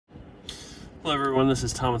Hello everyone, this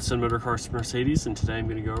is Tom with Sun Motor Cars Mercedes, and today I'm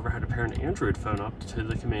going to go over how to pair an Android phone up to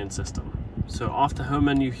the command system. So off the home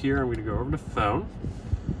menu here, I'm going to go over to phone.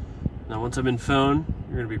 Now once I'm in phone,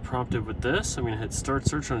 you're going to be prompted with this. I'm going to hit start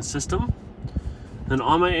search on system. Then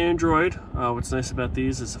on my Android, what's nice about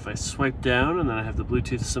these is if I swipe down and then I have the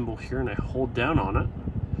Bluetooth symbol here and I hold down on it,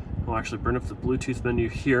 it'll actually bring up the Bluetooth menu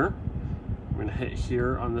here. I'm going to hit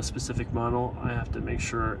here on this specific model. I have to make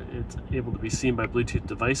sure it's able to be seen by Bluetooth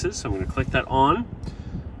devices, so I'm going to click that on.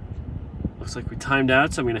 Looks like we timed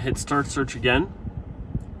out, so I'm going to hit start search again.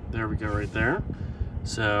 There we go, right there.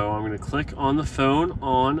 So I'm going to click on the phone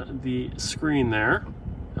on the screen there,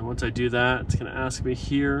 and once I do that, it's going to ask me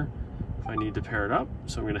here if I need to pair it up.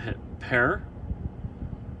 So I'm going to hit pair.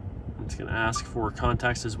 It's going to ask for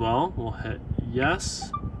contacts as well. We'll hit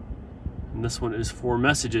yes. And this one is for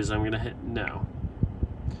messages. I'm going to hit no.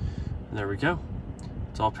 And there we go.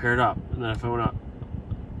 It's all paired up. And then if I want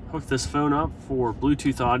to hook this phone up for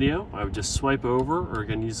Bluetooth audio, I would just swipe over, or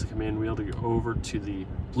again use the command wheel to go over to the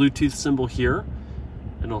Bluetooth symbol here.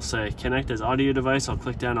 And it'll say connect as audio device. I'll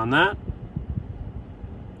click down on that.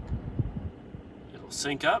 It'll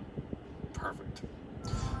sync up. Perfect.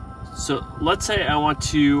 So let's say I want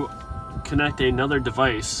to connect another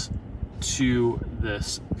device to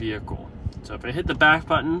this vehicle. So if I hit the back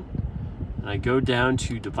button and I go down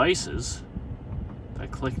to devices, if I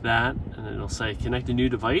click that and then it'll say connect a new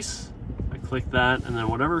device, I click that, and then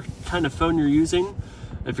whatever kind of phone you're using,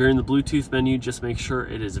 if you're in the Bluetooth menu, just make sure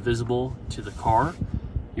it is visible to the car.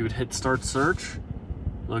 You would hit start search,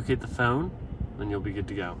 locate the phone, and you'll be good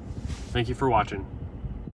to go. Thank you for watching.